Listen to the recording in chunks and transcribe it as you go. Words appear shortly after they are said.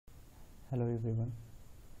Hello everyone.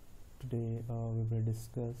 Today we will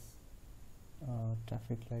discuss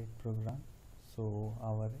traffic light program. So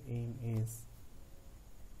our aim is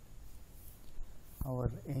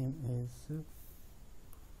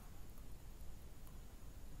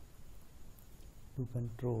to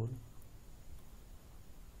control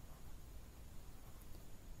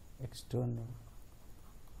external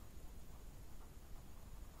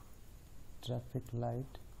traffic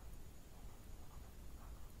light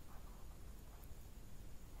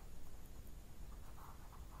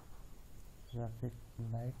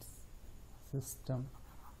system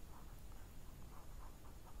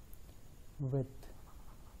with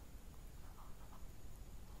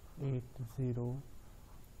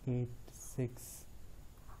 8086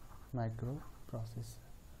 microprocessor.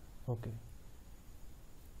 Okay,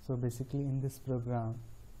 so basically in this program,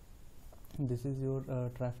 this is your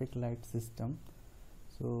traffic light system.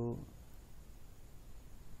 So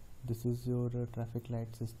this is your traffic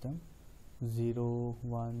light system. 0,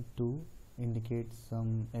 1, 2 indicates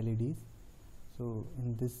some LEDs. So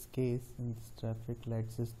in this case, in this traffic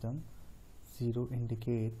light system, 0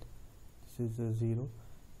 indicate, this is a 0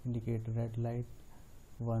 indicate red light,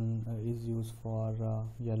 1 is used for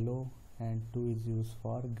yellow, and 2 is used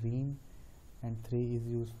for green, and 3 is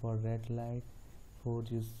used for red light, 4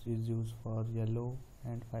 is used for yellow,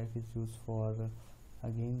 and 5 is used for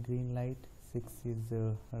again green light, 6 is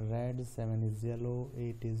red, 7 is yellow,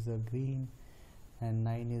 8 is green, and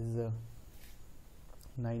 9 is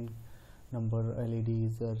 9 number LED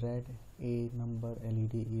is red, A number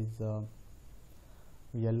LED is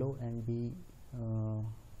yellow, and B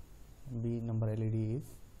number LED is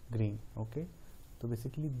green. Okay, so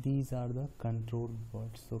basically these are the control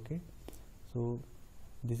words. Okay, so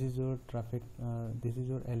this is your traffic this is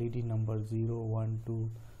your LED number 0, 1, 2,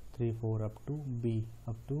 3, 4 up to B.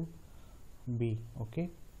 Okay,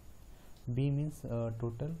 B means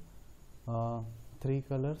total 3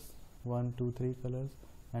 colors, 1, 2, 3 colors,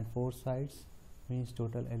 and 4 sides, means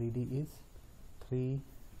total LED is 3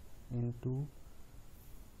 into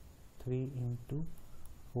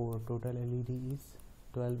 4. Total LED is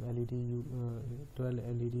 12 LED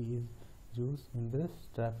is used in this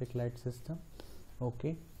traffic light system.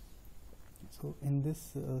 Okay, so in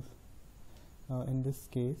this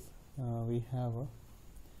case we have a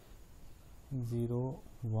 0,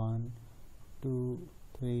 1, 2,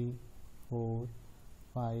 3, 4,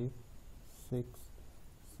 5, 6,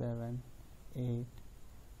 7, 8,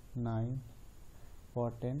 9.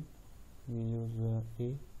 For 10 we use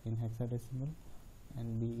A in hexadecimal,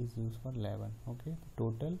 and B is used for 11. Okay,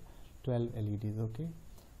 total 12 LEDs. Okay,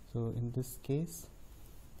 so in this case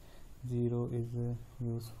 0 is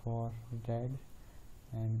used for red,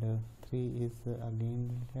 and 3 is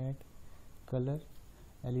again red color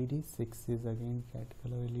LED, 6 is again red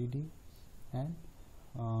color LED, and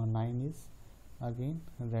 9 is again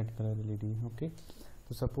red color LED. Okay,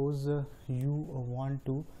 so suppose you want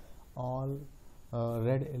to all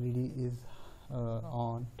red LED is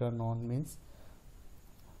turn on, means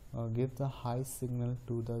give the high signal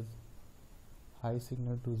to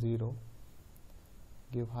 0,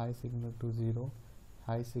 give high signal to 0,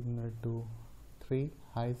 high signal to 3,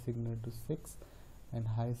 high signal to 6, and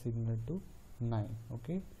high signal to 9.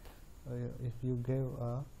 Okay, if you give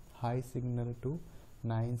a high signal to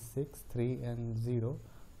 9, 6, 3, and 0,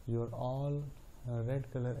 your all red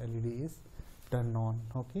color LED is turned on.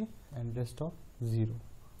 Okay, and rest of 0.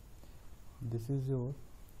 This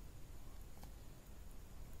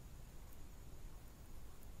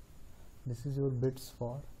is your bits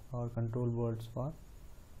for, or control words for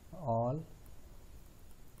all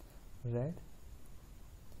red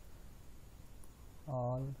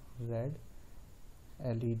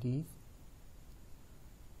LEDs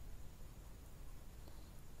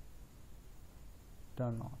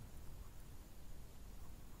turn on.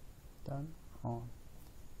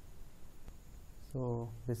 So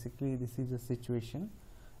basically this is a situation.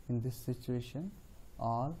 In this situation,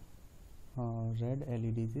 all red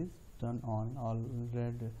LEDs is turn on. All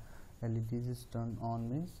red LEDs is turn on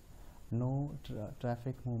means no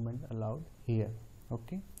traffic movement allowed here.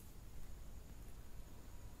 Okay,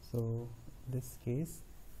 so this case,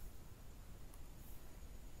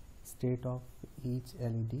 state of each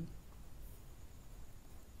LED,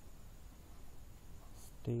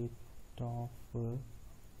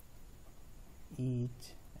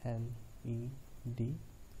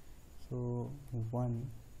 so 1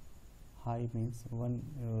 high means 1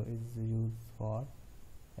 is used for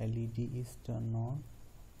LED is turn on,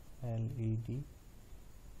 LED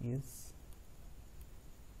is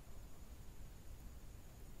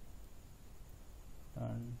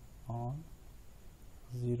turn on,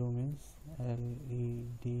 0 means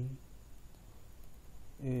LED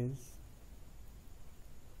is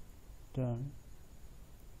turned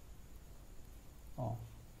off.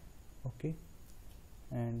 Okay,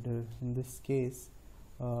 and in this case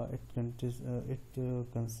it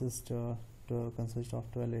consists of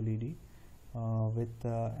 12 LED with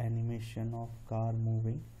animation of car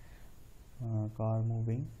moving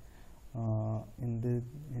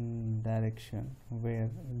in direction where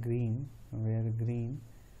green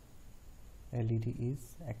LED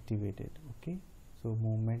is activated. Okay, so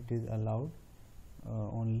movement is allowed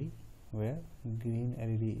only where green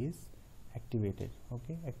LED is activated.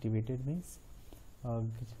 Okay, activated means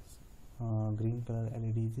green color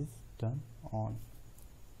LED is turned on.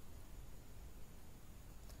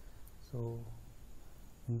 So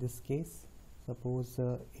in this case, suppose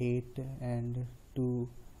 8 and 2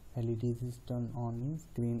 LEDs is turned on, means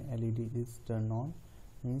green LED is turned on,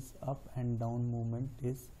 means up and down movement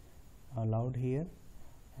is allowed here,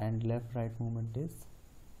 and left right movement is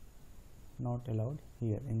not allowed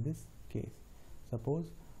here. In this case,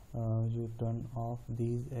 suppose you turn off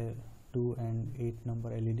these 2 and 8 number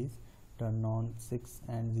LEDs, turn on 6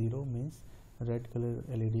 and 0, means red color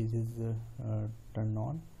LEDs is turned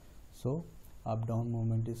on, so up down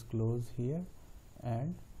movement is closed here,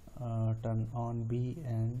 and turn on B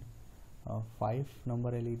and 5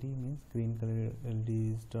 number LED, means green color LED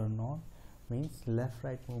is turned on, means left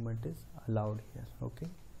right movement is allowed here. Okay,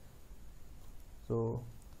 so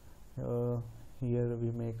here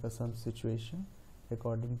we make some situation.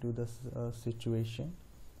 According to the situation,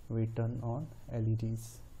 we turn on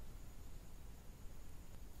LEDs.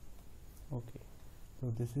 Okay,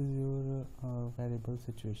 so this is your variable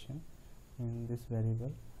situation. In this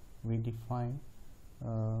variable we define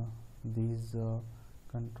these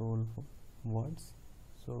control words.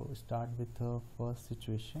 So start with the first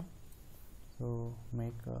situation. So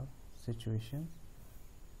make a situation.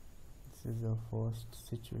 This is the first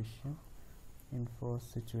situation. In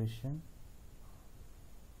first situation,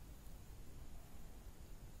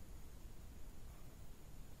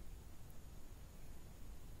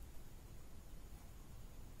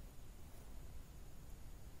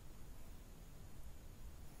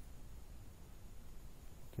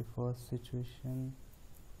 okay, first situation,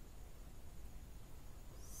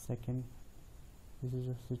 second, this is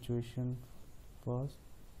a situation first,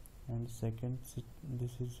 and second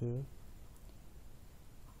this is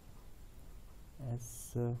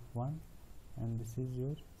S1, and this is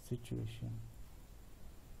your situation.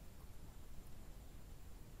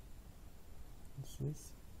 This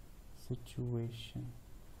is situation.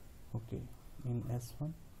 Okay, in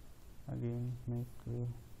S1 again make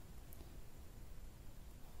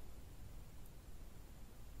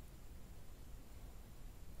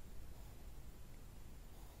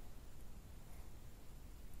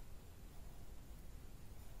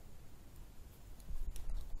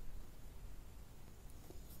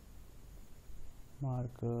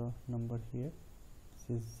mark number here.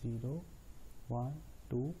 This is 0, 1,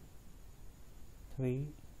 2, 3,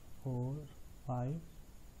 4, 5,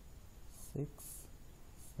 6,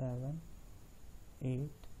 7, 8,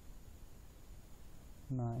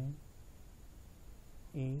 9,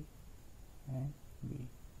 A and B.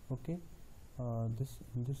 Okay, this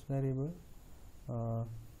in this variable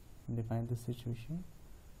define the situation.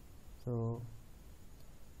 So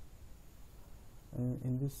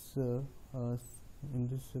in this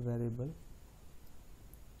variable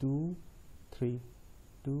 2 3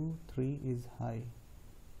 is high.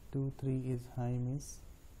 2 3 is high means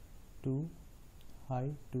 2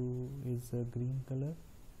 high. 2 is a green color.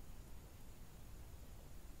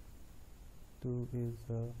 2 is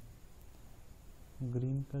a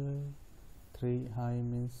green color. 3 high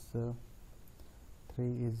means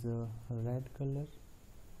 3 is a red color.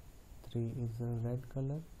 3 is a red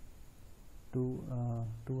color. 2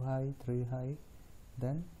 high, 3 high,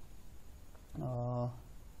 then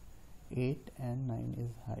 8 and 9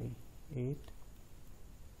 is high.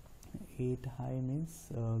 8 high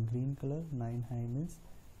means green color, 9 high means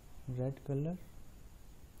red color.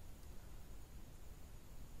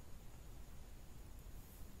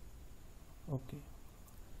 Okay,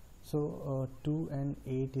 so 2 and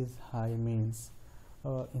 8 is high means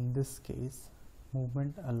in this case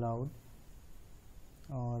movement allowed,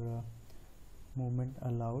 or movement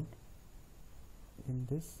allowed in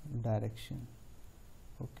this direction.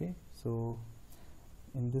 Okay, so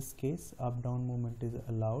in this case up down movement is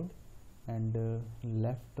allowed, and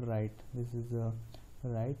left right, this is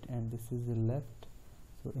right and this is left.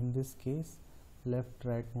 So in this case left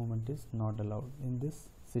right movement is not allowed in this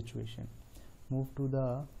situation. Move to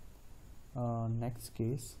the next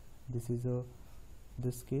case. This is a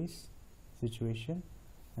this case situation,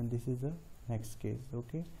 and this is the next case.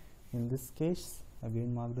 Okay, in this case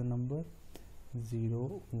again mark the number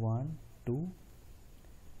 0 1 2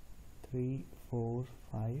 3 4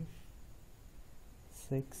 5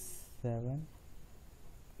 6 7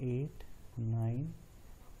 8 9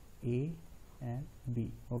 A and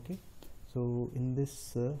B. Okay, so in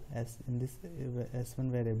this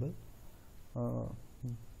S1 variable,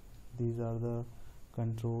 these are the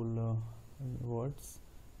control words.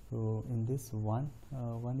 So in this 1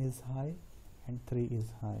 is high and 3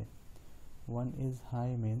 is high. 1 is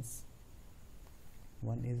high means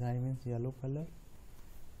yellow color.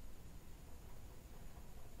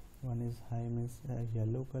 1 is high means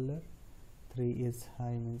yellow color. 3 is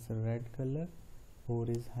high means red color. 4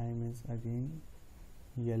 is high means again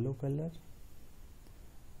yellow color,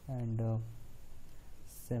 and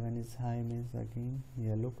 7 is high means again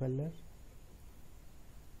yellow color,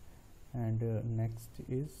 and next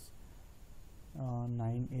is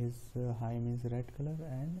 9 is high means red color,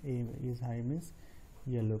 and A is high means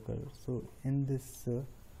yellow color. So in this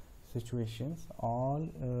situations, all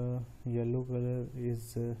yellow color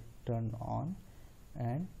is turned on,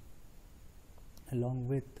 and along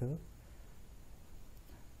with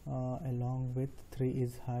 3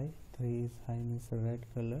 is high. 3 is high means red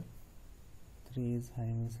color. 3 is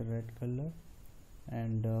high means red color,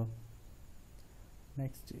 and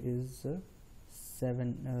next is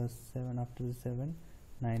 7. 7 after the 7,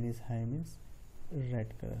 9 is high means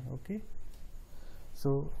red color. Okay,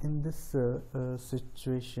 so in this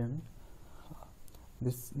situation,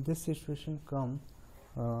 this situation come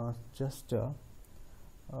just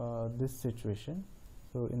this situation.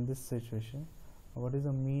 So in this situation, what is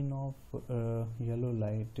the mean of yellow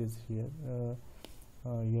light is here.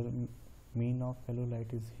 Mean of yellow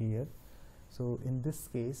light is here. So in this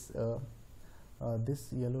case,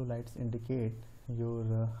 this yellow lights indicate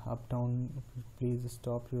your up down. Please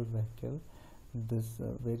stop your vehicle. This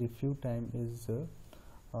very few time is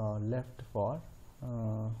left for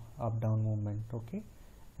up down movement. Okay,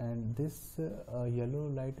 and this yellow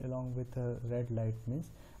light along with a red light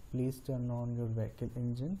means please turn on your vehicle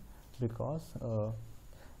engine, because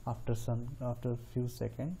after few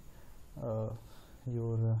seconds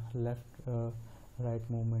your left right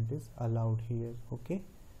movement is allowed here. Okay,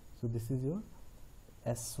 so this is your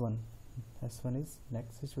S1. S1 is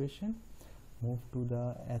next situation. Move to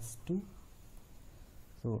the S2.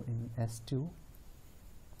 So in S2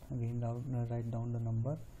 again write down the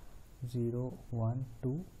number 0 1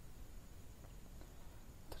 2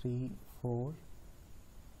 3 4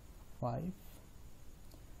 5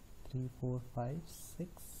 3 4 5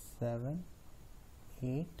 6 7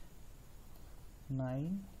 8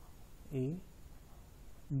 9 A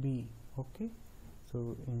B. Okay,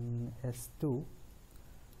 so in S2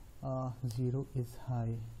 0 is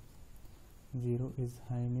high. 0 is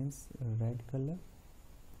high means red color,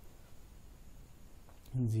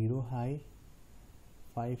 and 0 high.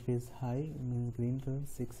 5 is high means green color.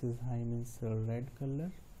 6 is high means red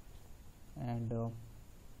color, and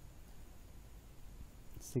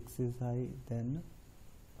 6 is high, then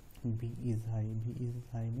B is high. B is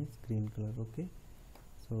high means green color. Okay,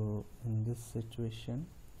 so in this situation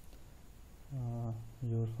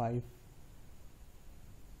your 5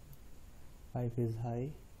 is high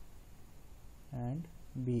and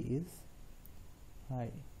B is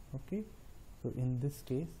high. Okay, so in this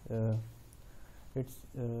case it's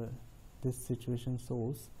this situation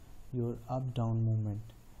shows your up down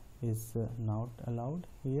movement is not allowed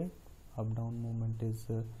here. Up down movement is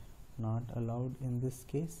not allowed in this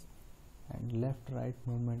case, and left right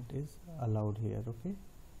movement is allowed here. Okay,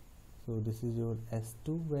 so this is your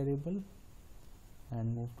S2 variable,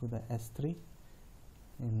 and move to the S3.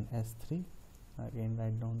 In S3 again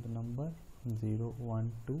write down the number 0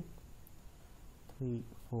 1 2 3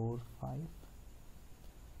 4 5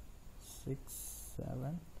 6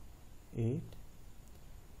 7 8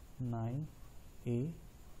 9 A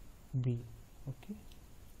B. Okay,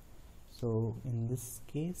 so in this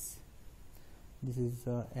case this is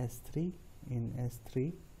S3. In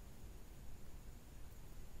S3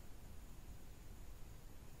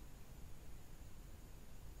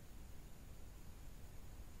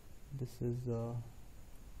 this is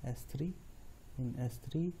S3. In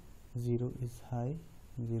S3 0 is high.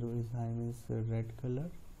 0 is high means red color.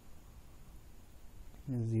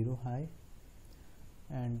 0 high,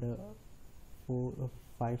 and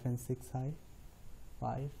 5 and 6 high.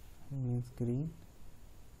 5 means green.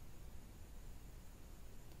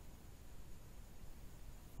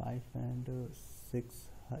 5 and 6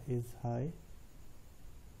 is high.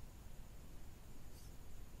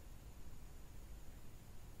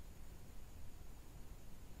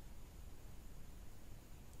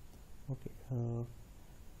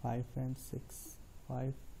 5 and 6.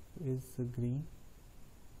 5 is green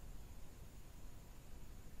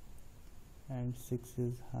and 6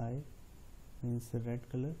 is high, means red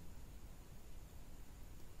color.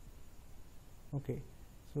 Okay,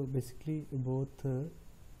 so basically both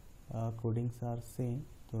codings are same,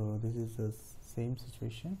 so this is the same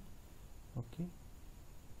situation. Okay,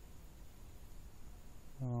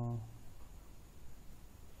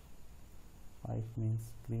 5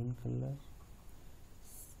 means green color,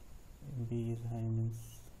 B is high means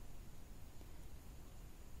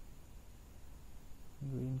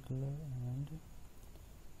green color and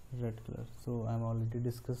red color. So I'm already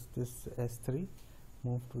discussed this S3.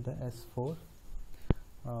 Move to the S4.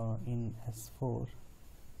 In S4,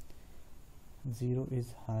 0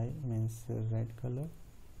 is high, means red color.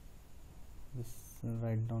 Just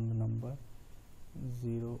write down the number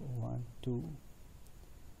 0, 1, 2,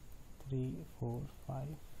 3, 4, 5,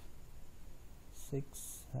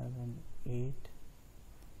 6, 7, 8,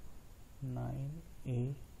 9,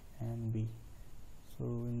 A and B. So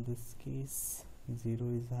in this case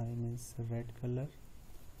 0 is high, means red color,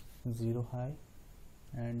 0 high,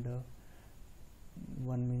 and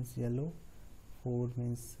 1 means yellow, 4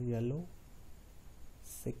 means yellow,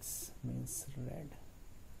 6 means red.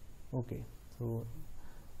 Okay, so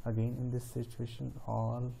again in this situation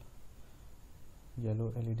all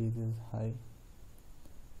yellow LEDs is high,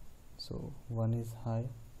 so 1 is high,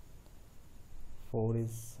 4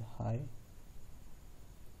 is high,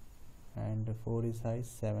 and 4 is high,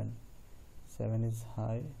 7 is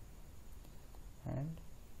high, and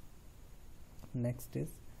next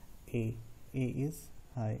is A is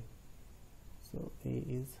high, so A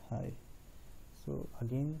is high. So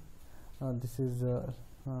again this is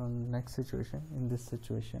next situation. In this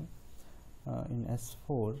situation in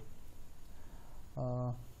S4,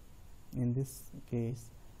 in this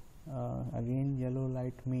case again yellow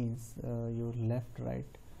light means your left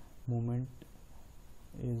right movement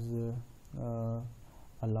is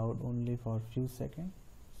allowed only for few seconds.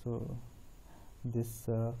 So this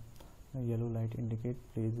yellow light indicate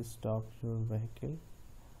please stop your vehicle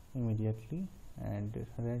immediately, and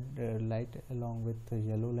red light along with the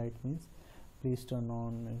yellow light means please turn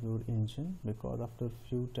on your engine, because after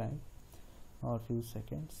few time or few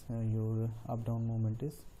seconds your up down movement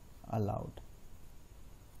is allowed.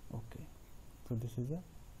 Okay, so this is the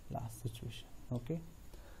last situation. Okay,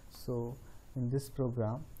 so in this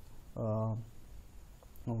program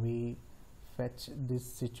we fetch these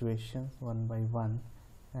situations one by one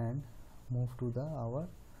and move to the our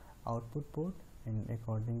output port, and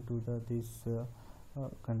according to the this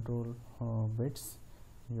control bits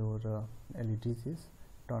your LEDs is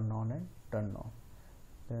turn on and turn off.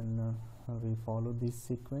 Then we follow this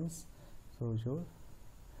sequence, so your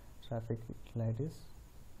traffic light is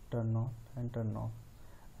turn on and turn off,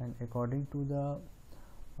 and according to the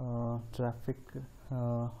traffic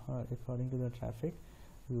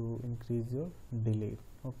you increase your delay.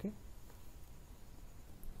 Okay,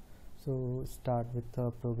 so start with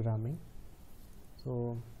the programming.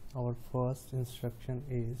 So our first instruction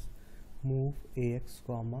is move AX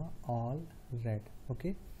comma all red.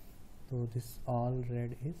 Okay, so this all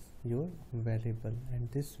red is your variable,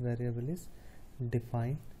 and this variable is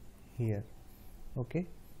defined here. Okay,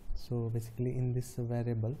 so basically in this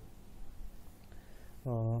variable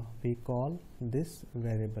we call this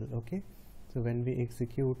variable. Okay, so when we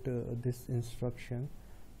execute this instruction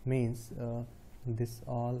means this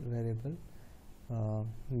all variable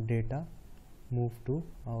data move to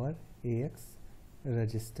our AX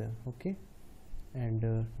register. Okay,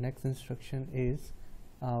 and next instruction is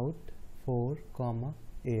out 4 comma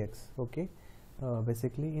AX. Okay,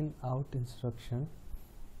 basically in out instruction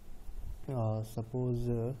suppose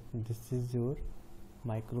this is your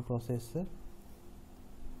microprocessor,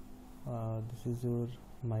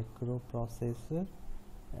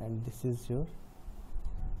 and this is your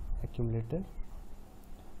accumulator,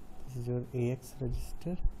 this is your AX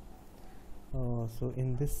register. So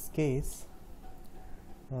in this case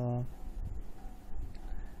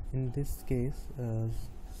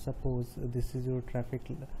suppose this is your traffic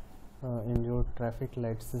in your traffic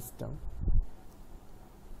light system.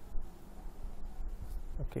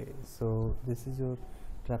 Okay, so this is your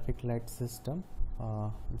traffic light system,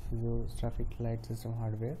 this is your traffic light system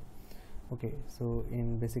hardware. Okay, so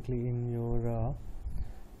in basically in your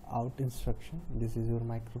out instruction, this is your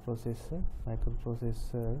microprocessor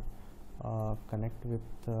connect with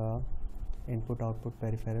input output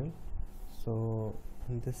peripheral. So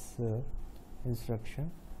in this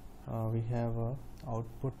instruction we have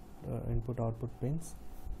output input output pins.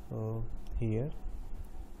 So here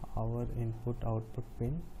our input output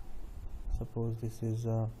pin, suppose this is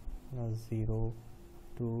a 0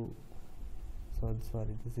 2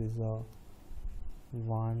 sorry this is a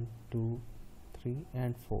 1 2 3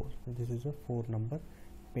 and 4. This is a 4 number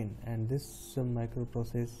pin, and this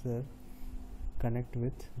microprocessor connect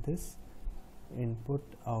with this input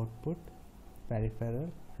output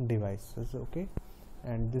peripheral devices, okay,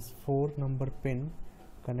 and this 4 number pin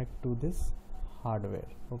connect to this hardware,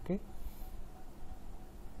 okay.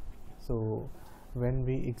 So when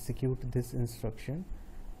we execute this instruction,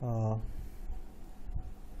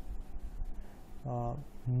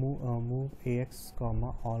 move AX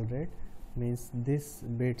comma all red means this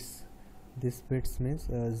bits means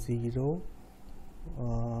 0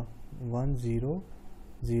 1 0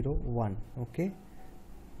 0 1, okay.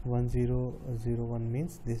 1 0 0 1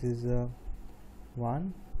 means this is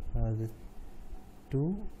 1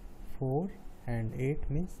 2 4 and 8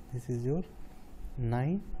 means this is your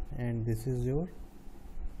 9, and this is your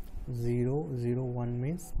 0 0 1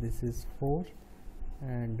 means this is 4,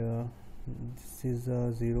 and this is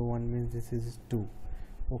 0 1 means this is 2,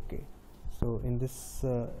 okay. So in this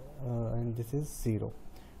and this is 0,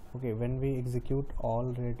 okay. When we execute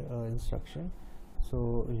all red instruction,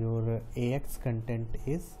 so your AX content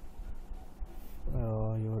is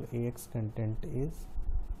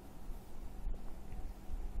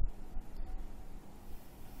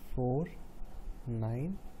 4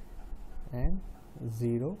 9 and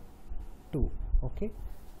 0 2, okay.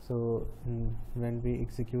 So when we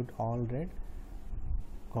execute all red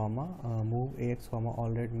comma move AX comma all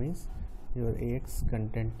red means your AX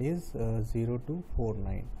content is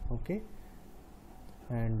 0249, okay.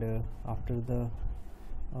 And after the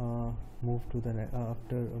move to the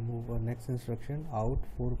next instruction out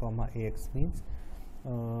 4 comma AX means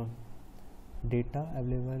data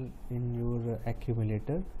available in your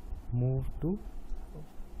accumulator move to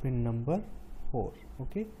pin number 4,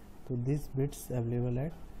 okay. So these bits available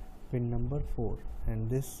at pin number 4, and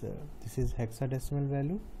this is hexadecimal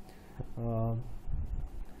value.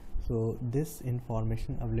 So this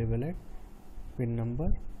information available at pin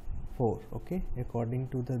number 4, okay. According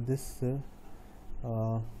to this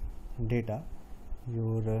data,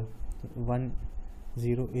 your 1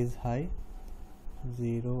 0 is high,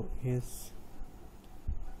 0 is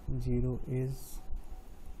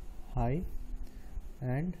high,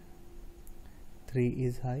 and 3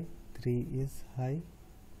 is high, 3 is high,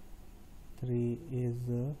 3 is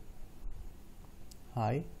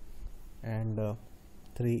high, and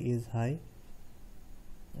 3 is high,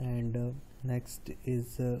 and next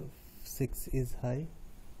is 6 is high,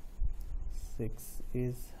 6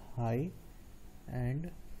 is high,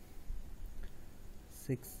 and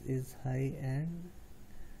 6 is high, and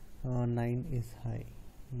 9 is high,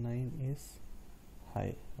 9 is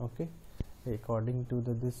high, okay. According to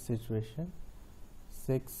this situation,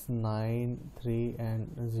 6 9 3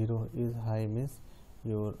 and 0 is high means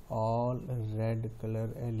your all red color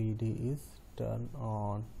LED is turned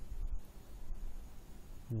on,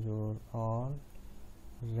 your all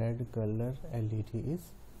red color LED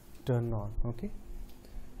is turned on, okay.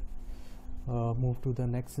 Move to the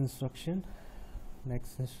next instruction.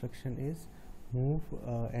 Next instruction is move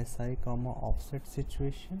SI comma offset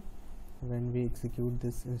situation. When we execute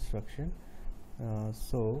this instruction,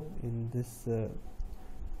 so in this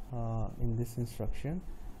instruction,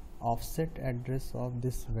 offset address of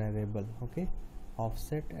this variable, okay,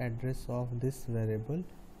 offset address of this variable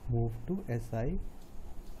move to SI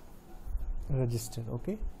register,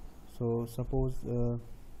 okay. So suppose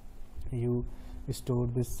you store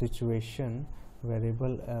this situation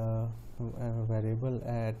variable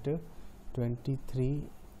at 23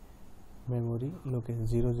 memory location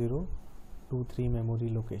 0023 memory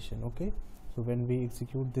location, okay. So when we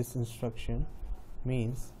execute this instruction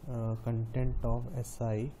means content of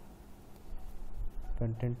SI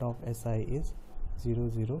is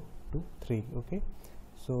 0023, okay.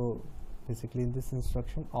 So basically in this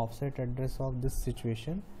instruction, offset address of this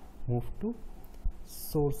situation move to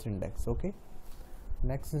source index, okay.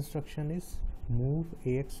 Next instruction is move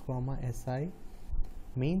AX comma SI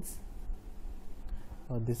means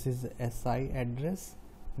this is SI address,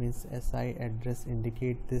 means SI address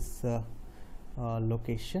indicate this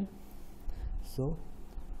location. So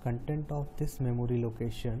content of this memory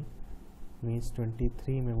location means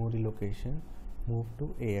 23 memory location move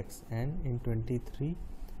to AX, and in 23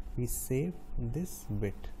 we save this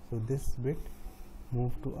bit, so this bit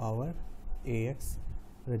move to our AX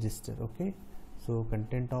register, okay. So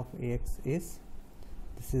content of AX is,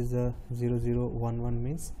 this is a 0011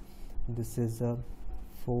 means this is a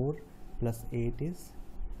 4 plus 8 is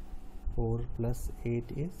 4 plus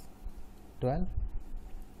 8 is 12,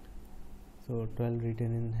 So 12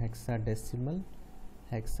 written in hexadecimal.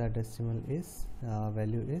 Hexadecimal is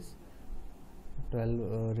value is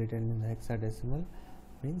 12 written in hexadecimal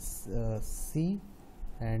means C,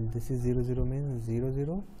 and this is 00 means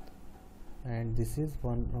 00, and this is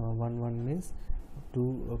 1 means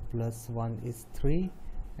 2 plus 1 is 3,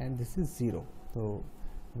 and this is 0. So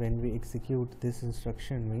when we execute this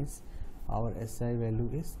instruction means our SI value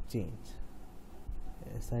is changed.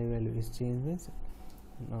 SI value is changed means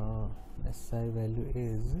SI value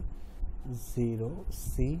is 0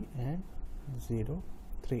 C and 0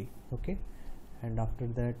 3. Okay, and after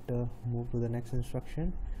that move to the next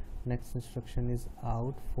instruction. Next instruction is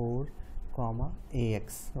out 4 comma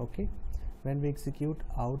AX. Okay, when we execute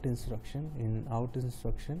out instruction, in out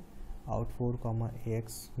instruction out 4 comma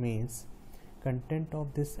AX means content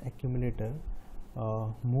of this accumulator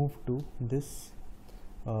move to this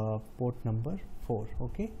port number 4.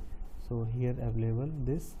 Okay, so here available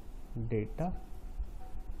this data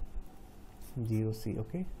 0C.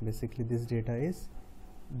 Okay, basically this data is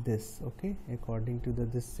this. Okay, according to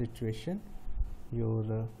this situation,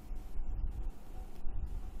 your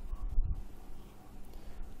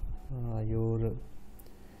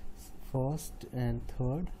first and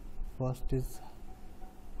third. First is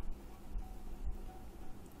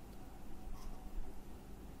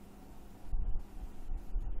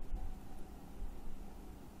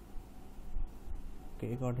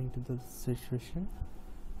okay, according to the situation,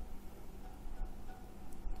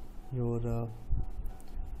 your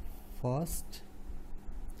first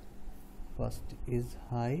is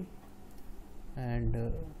high,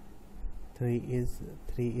 and 3 is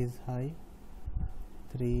high,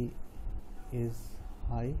 3 is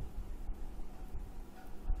high,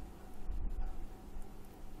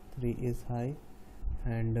 3 is high,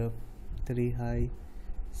 and 3 high,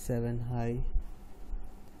 7 high,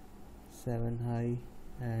 7 high,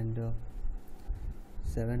 and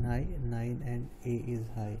 7 high, 9 and A is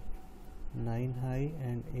high, 9 high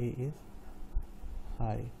and A is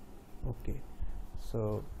high. Okay,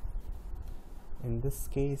 so in this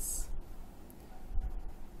case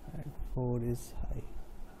 4 is high.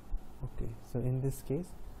 Okay, so in this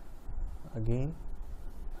case again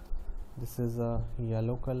this is a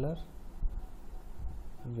yellow color,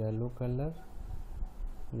 yellow color,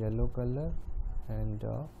 yellow color, and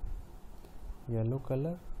yellow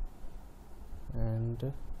color,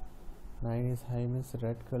 and 9 is high means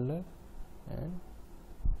red color and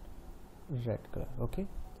red color. Okay,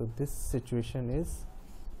 so this situation is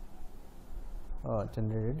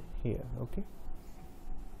generated here. Okay,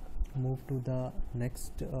 move to the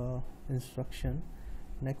next instruction.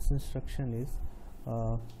 Next instruction is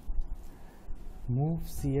move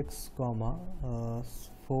CX comma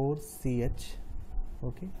 4CH.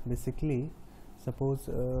 Okay, basically suppose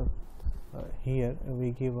here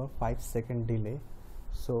we give a 5-second delay.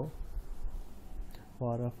 So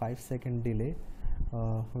for a 5-second delay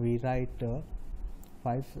we write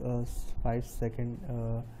 5 second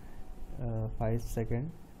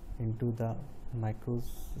into the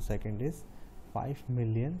microsecond is 5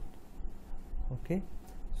 million. Okay,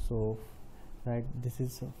 so right, this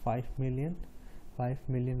is 5 million. 5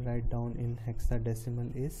 million write down in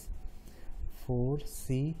hexadecimal is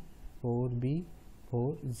 4C 4B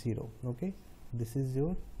 40. Okay, this is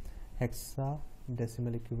your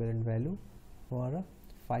hexadecimal equivalent value for a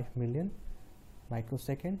 5 million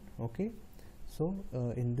microsecond. Okay, so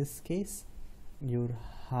in this case your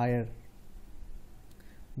higher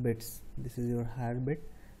bits, this is your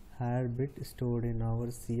higher bit stored in our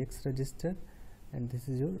CX register, and this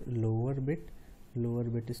is your lower bit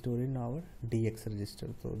stored in our DX register.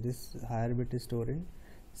 So this higher bit is stored in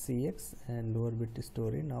CX and lower bit is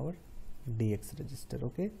stored in our DX register.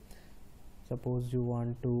 Okay, suppose you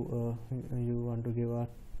want to give a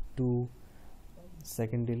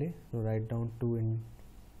 2-second delay, so write down 2 in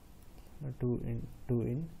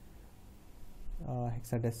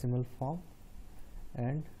hexadecimal form,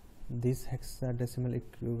 and this hexadecimal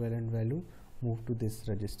equivalent value move to this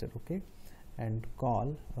register. Okay, and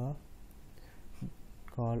call a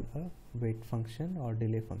wait function or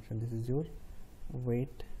delay function. This is your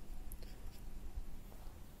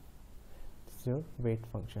wait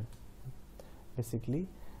function. Basically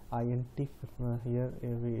int here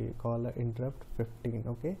we call a interrupt 15.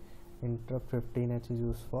 Okay, interrupt 15H is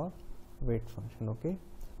used for wait function. Okay,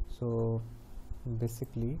 so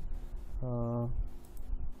basically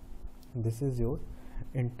this is your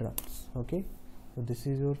interrupts. Okay, so this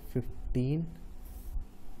is your 15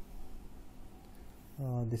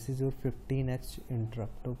 this is your 15H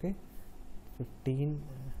interrupt. Okay, 15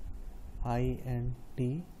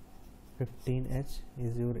 INT 15H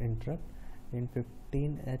is your interrupt, in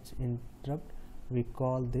 15H interrupt we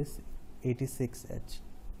call this 86H.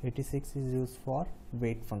 86 is used for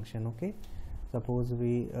wait function. Okay, suppose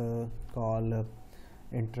we call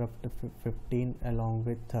interrupt 15 along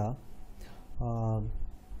with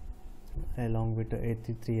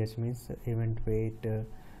 83H, means event wait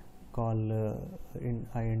call in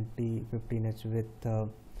int 15H with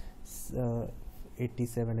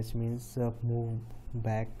 87H, means move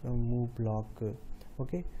back move block.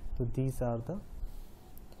 Okay, so these are the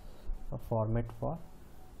format for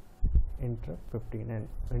interrupt 15, and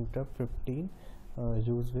interrupt 15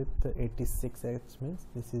 used with 86H means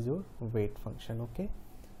this is your wait function. Okay,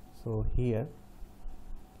 so here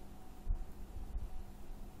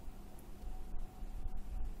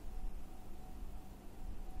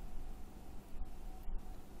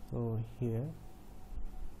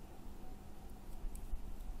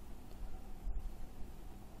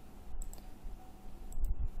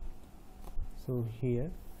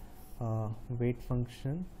here wait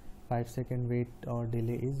function 5-second wait or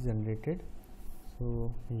delay is generated.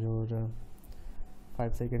 So your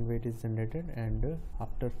 5-second wait is generated, and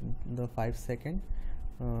after the 5 second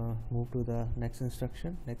move to the next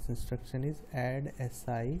instruction. Next instruction is add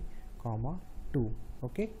si comma 2.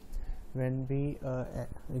 Okay, when we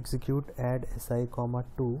execute add si comma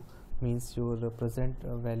 2 means your present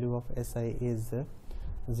value of si is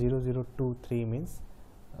 0023, means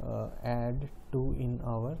add 2 in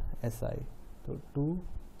our si. So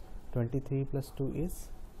 23 plus 2 is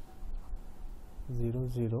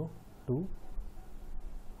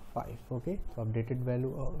 0025. Okay, so updated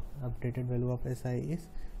value of si is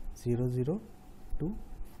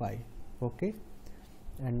 0025. Okay,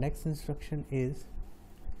 and next instruction is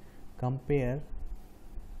compare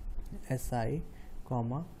si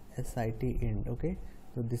comma sit int. Okay,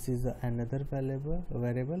 so this is another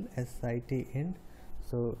variable sit int.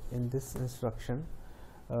 So in this instruction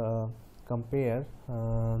compare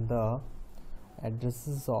the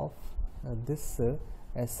addresses of this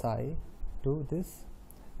si to this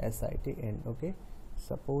sit int. Okay,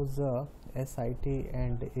 suppose sit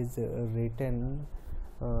int is written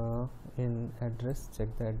in address.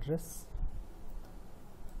 Check the address.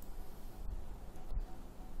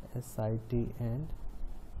 sit int,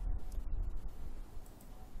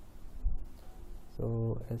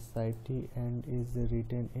 so sit int is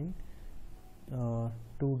written in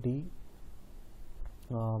 2D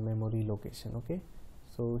memory location. Okay,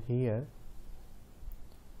 so here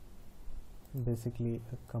basically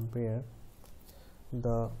compare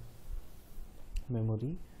the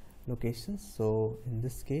memory locations. So in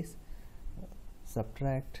this case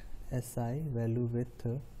subtract si value with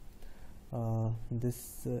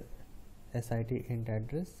this sit int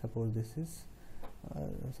address. Suppose this is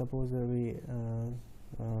suppose we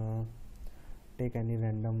take any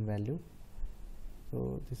random value.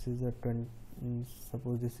 So this is a 20,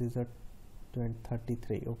 suppose this is a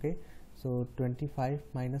 33. Okay, so 25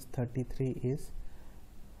 minus 33 is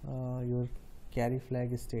your carry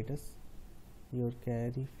flag status. Your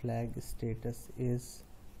carry flag status is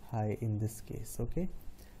high in this case. Okay,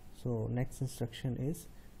 so next instruction is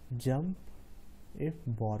jump if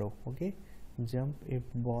borrow. Okay, jump if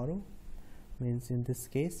borrow means in this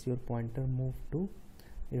case your pointer move to,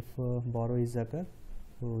 if borrow is occur,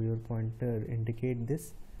 so your pointer indicate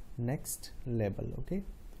this next label. Okay,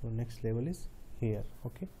 so next label is here.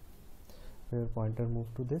 Okay, so your pointer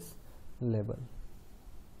move to this label,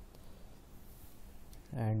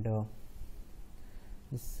 and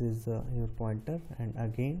this is your pointer, and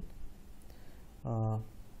again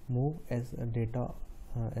move as a data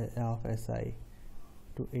of si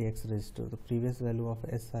to ax register. The previous value of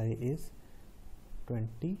si is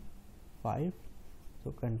 25,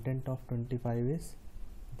 so content of 25 is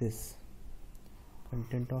this.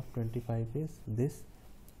 Content of 25 is this.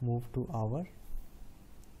 Move to our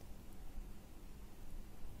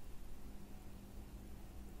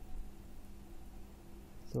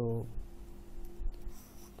so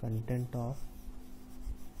content of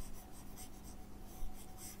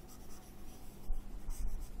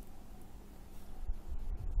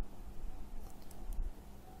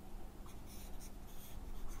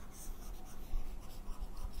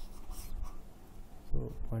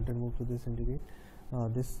pointer move to this indicate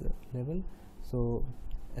this level. So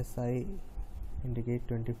si indicate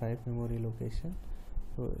 25 memory location.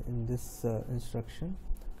 So in this instruction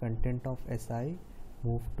content of si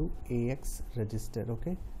move to ax register.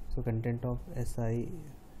 Okay, so content of si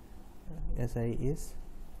is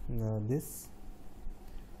this.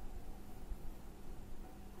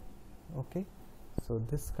 Okay, so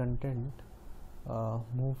this content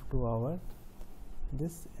move to our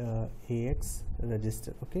this ax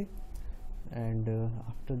register. Okay, and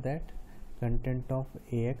after that content of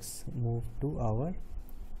AX move to our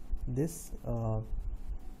this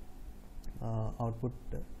output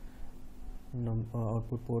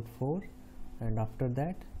output port 4, and after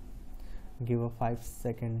that give a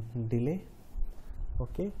 5-second delay.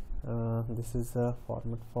 Okay, this is a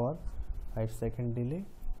format for 5-second delay,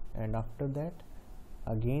 and after that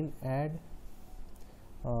again add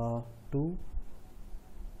 2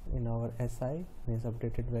 in our SI, means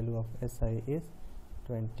updated value of SI is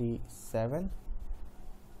 27,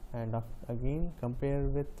 and again compare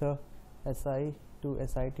with SI to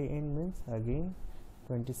SIT in, means again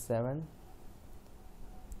 27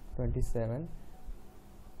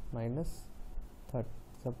 minus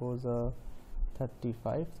suppose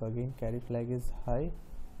 35, so again carry flag is high.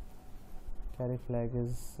 Carry flag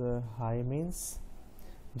is high means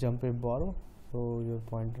jump a borrow, so your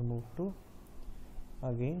pointer move to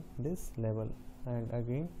again this level, and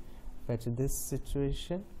again fetch this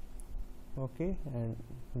situation. Okay, and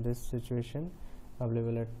this situation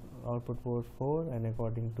available at output port 4, and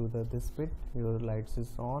according to this bit your lights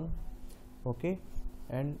is on. Okay,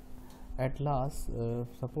 and at last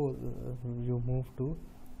suppose you move to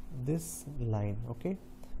this line. Okay,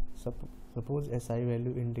 suppose SI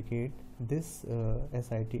value indicate this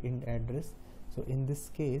SIT in address. So in this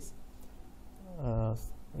case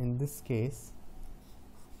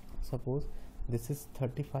suppose this is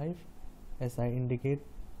 35, SI indicate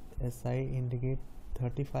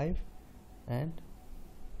 35, and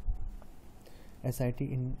SIT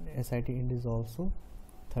ind is also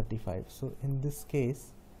 35. So in this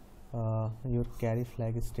case your carry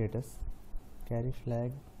flag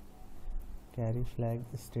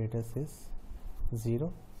status is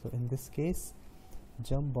 0. So in this case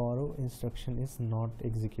jump borrow instruction is not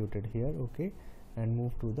executed here. Okay, and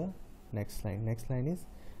move to the next line. Next line is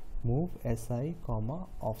move SI comma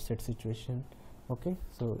offset situation. Okay,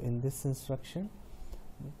 so in this instruction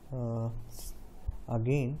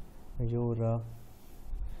again your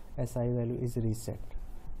SI value is reset.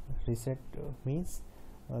 Means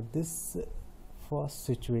this first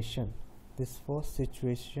situation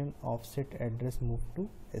offset address move to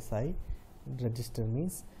SI register,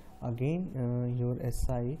 means again your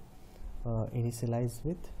SI initialize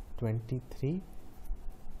with 23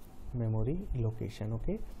 memory location.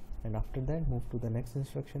 Okay, and after that move to the next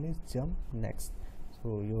instruction is jump next,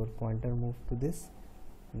 so your pointer move to this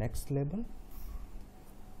next label,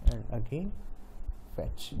 and again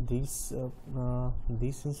fetch this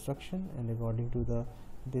instruction, and according to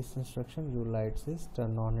this instruction your lights is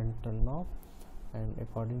turn on and turn off, and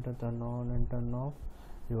according to turn on and turn off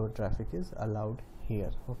your traffic is allowed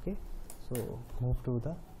here. Okay, so move to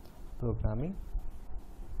the programming.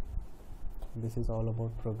 This is all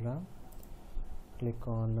about program. Click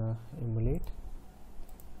on emulate.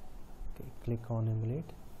 Okay, click on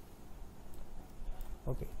emulate.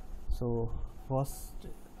 Okay, so first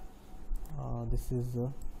this is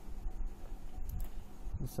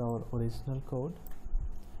our original code,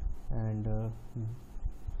 and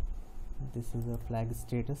this is a flag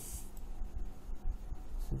status.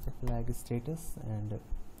 And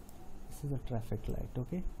this is a traffic light.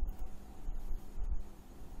 Okay,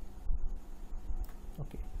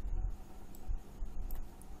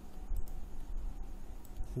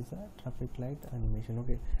 this is a traffic light animation.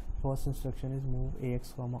 Okay, first instruction is move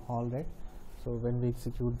AX comma all red. So when we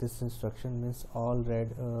execute this instruction, means all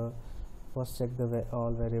red, first check the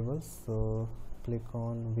all variables. So click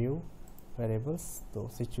on view variables. So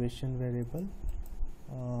situation variable,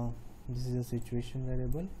 this is a situation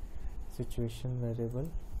variable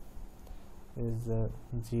is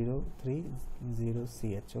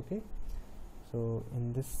 030ch. Okay, so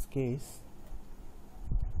in this case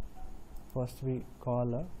first we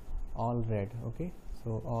call a all red. Okay,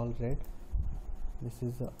 so all red, this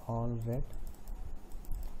is all red.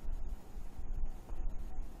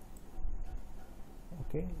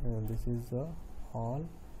 Okay, this is all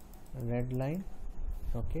red line.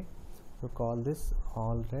 Okay, so call this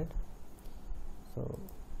all red. So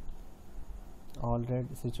all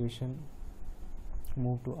red situation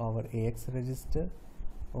move to our AX register.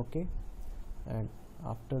 Okay, and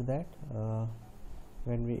after that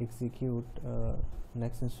when we execute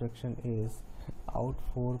next instruction is out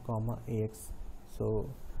 4 comma AX. So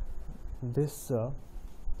this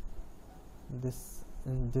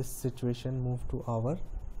in this situation move to our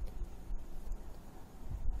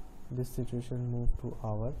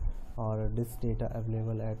or this data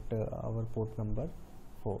available at our port number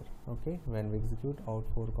 4. Okay, when we execute out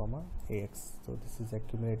 4 comma AX. So this is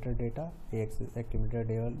accumulator data, AX is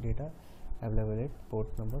accumulator data available at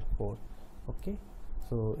port number 4. Okay,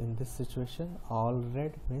 So in this situation, all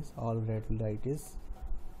red means all red light is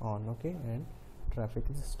on, okay, and traffic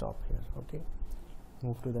is stopped here. Okay,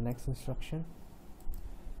 move to the next instruction.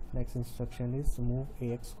 Next instruction is move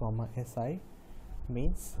AX comma SI,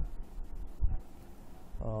 means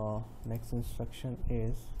next instruction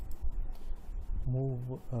is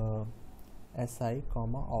move SI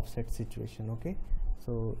comma offset situation. Okay,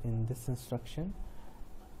 so in this instruction,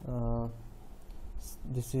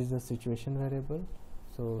 this is the situation variable.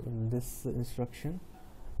 So in this instruction,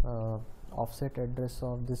 offset address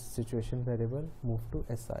of this situation variable move to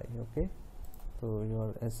SI. Okay, so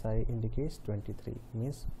your SI indicates 23,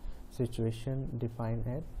 means situation defined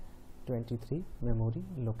at 23 memory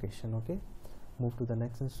location. Okay, move to the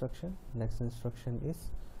next instruction. Next instruction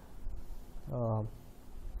is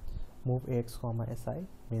move AX comma SI,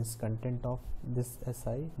 means content of this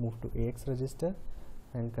SI move to AX register,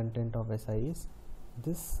 and content of SI is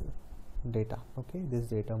this data. Okay, this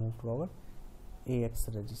data move to our AX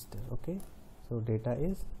register. Okay, so data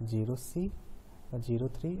is 0C,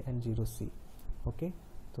 03 and 0C. Okay,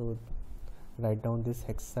 so write down this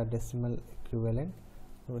hexadecimal equivalent.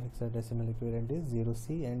 So hexadecimal equivalent is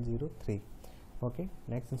 0C and 03. Okay,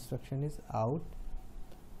 next instruction is out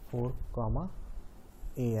 4 comma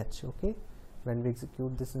AH. Okay, when we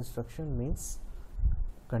execute this instruction, means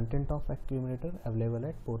content of accumulator available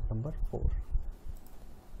at port number 4.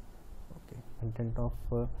 Okay, content of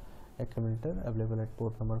accumulator available at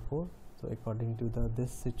port number 4. So according to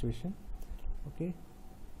this situation, okay,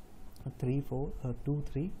 3 4 2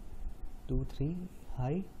 3 2 3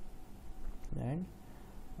 high, and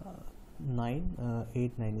 9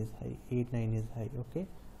 8 9 is high, 8 9 is high. Okay,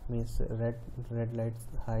 means red lights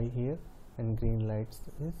high here and green lights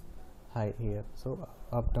is high here. So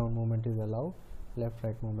up down movement is allowed, left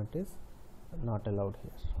right movement is not allowed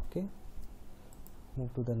here. Okay,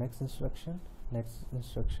 move to the next instruction. Next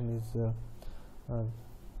instruction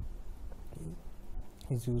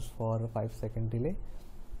is used for a 5-second delay.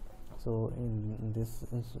 So in this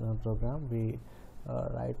program, we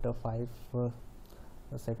write a 5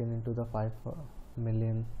 second into the 5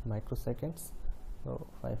 million microseconds. So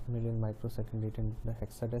 5 million microsecond it in the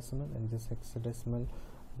hexadecimal, and this hexadecimal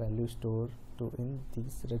value stored to in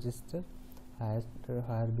this register.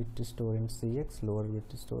 Higher bit is stored in CX, lower bit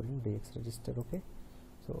is stored in DX register. Okay,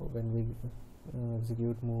 so when we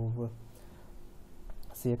execute move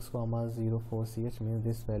CX comma 04CH, means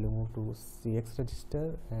this value move to CX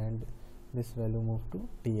register and this value move to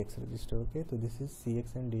DX register. Okay, so this is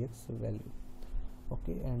CX and DX value.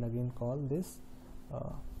 Okay, and again call this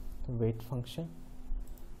wait function.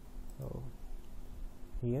 So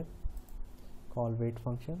here call wait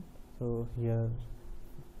function. So here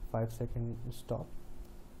 5-second stop.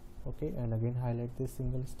 Okay, and again highlight this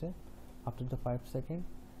single step after the 5 second,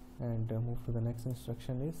 and move to the next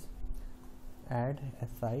instruction is add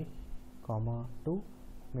SI comma 2,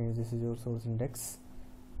 means this is your source index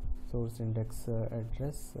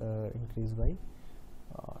address increased by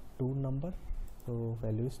 2 number, so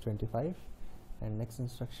value is 25. And next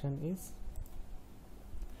instruction is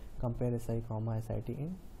compare SI comma SIT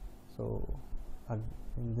in. So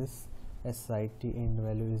in this SIT in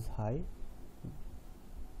value is high,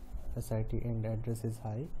 SIT in address is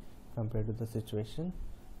high compared to the situation,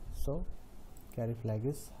 so carry flag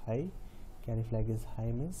is high. Carry flag is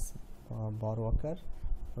high means borrow occur.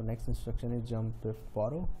 So next instruction is jump if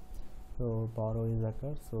borrow. So borrow is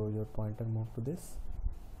occur, so your pointer move to this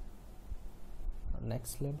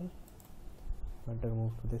next level, pointer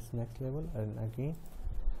move to this next level, and again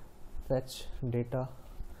fetch data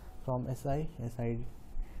from SI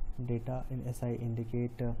data in SI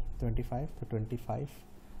indicate 25, so 25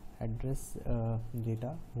 address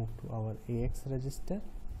data move to our AX register.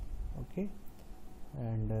 Okay,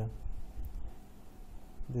 and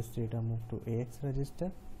this data move to AX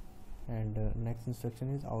register, and next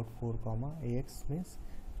instruction is out 4 comma AX, means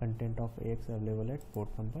content of AX available at port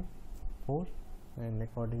number 4. And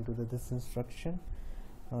according to this instruction,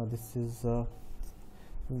 this is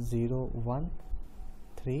 0 1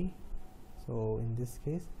 3. So in this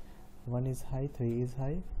case 1 is high, 3 is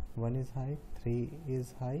high, 1 is high, 3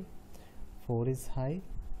 is high, 4 is high,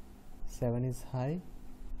 7 is high,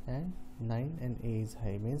 and 9 and A is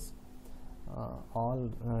high, means all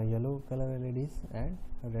yellow color LEDs and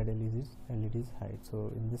red LEDs high.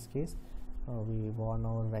 So in this case we warn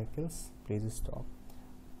our vehicles, please stop,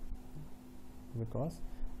 because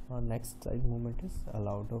next side movement is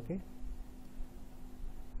allowed. Okay,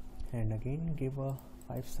 and again give a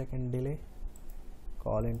 5-second delay,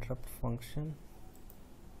 call interrupt function.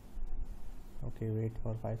 Okay, wait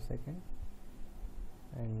for 5 seconds,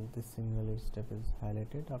 and this single step is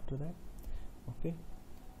highlighted after that. Okay,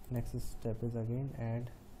 Next step is again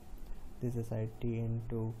add this SIT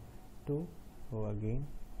into 2. So again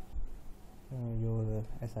your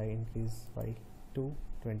SI increase by 2,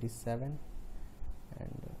 27,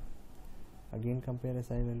 and again compare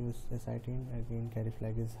SI values SIT in. Again carry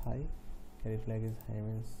flag is high. Carry flag is high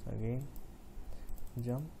means again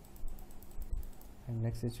jump, and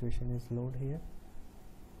next situation is load here.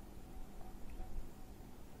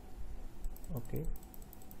 Okay,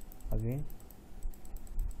 again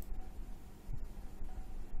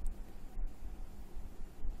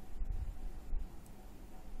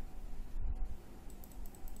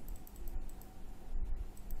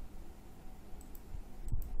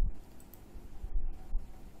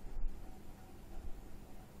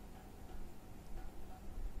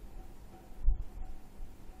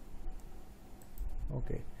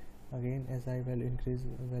okay, again SI value increase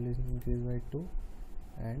by 2,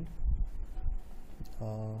 and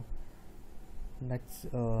next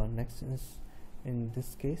is in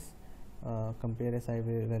this case compare SI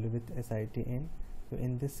value with SIT in. So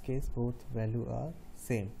in this case both value are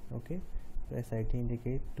same. Okay, so SIT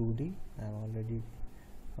indicate 2D, I am already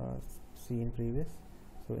seen previous.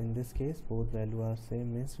 So in this case both value are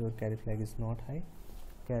same means your carry flag is not high.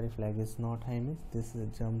 Carry flag is not high means this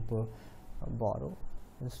jump borrow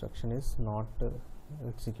instruction is not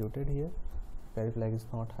executed here. Carry flag is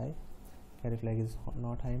not high. Carry flag is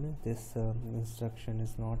not high means this instruction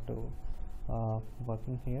is not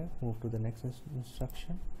working here. Move to the next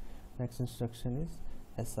instruction. Next instruction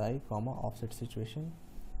is SI comma offset situation.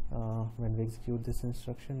 When we execute this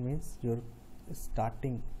instruction means your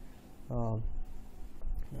starting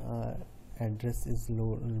address is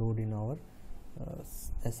load in our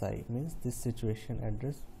SI means this situation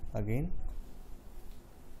address again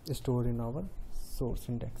stored in our source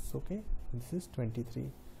index. Okay, this is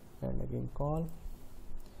 23, and again call.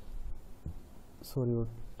 So your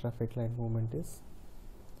traffic light movement is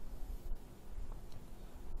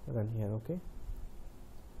run here. Okay,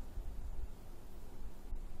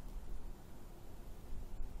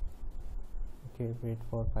 okay, wait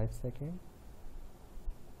for 5 seconds.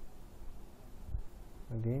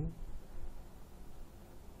 Again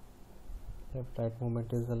left right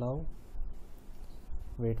movement is allowed.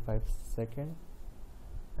 Wait 5 seconds,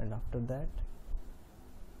 and after that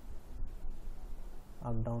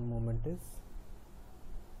up down movement is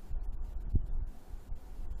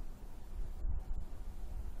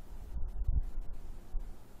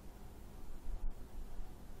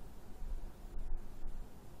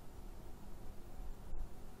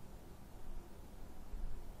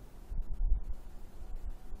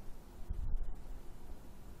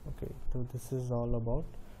okay. So this is all about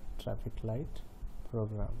traffic light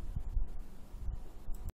program.